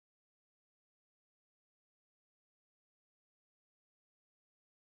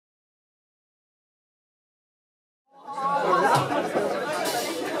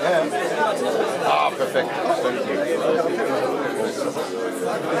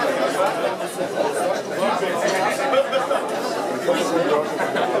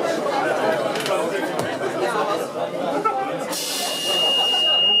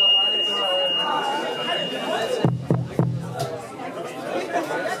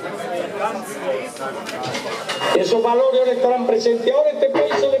Esos valores ahora estarán presentes. Ahora este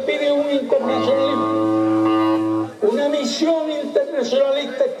país se le pide un internacionalismo, una misión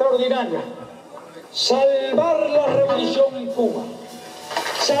internacionalista extraordinaria: salvar la revolución en Cuba,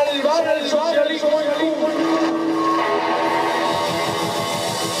 salvar el socialismo en Cuba.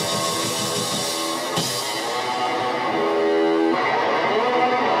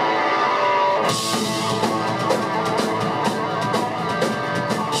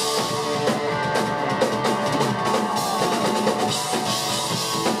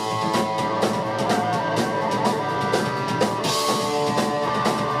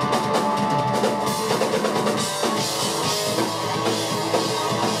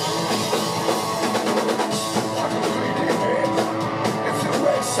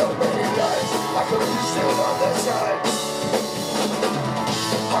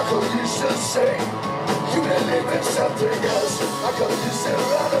 Something else, I could just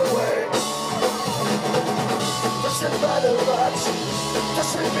run away. Doesn't matter much,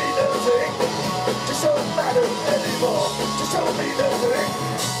 doesn't mean a thing. Just don't matter anymore, just don't mean a thing.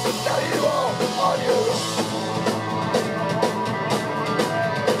 Now you are on your own.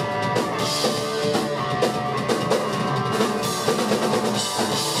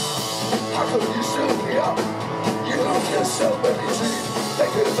 How could you still be up? You look at so many dreams,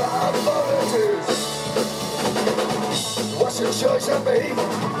 thinking about volunteers. What's your choice I made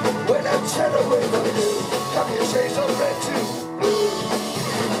when I'm turned away from you? How can you change from red to blue?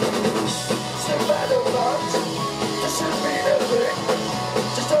 Doesn't matter much, doesn't mean a thing.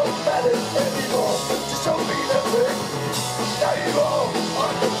 Just don't matter anymore, just don't mean a thing. Now you're all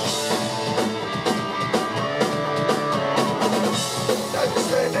on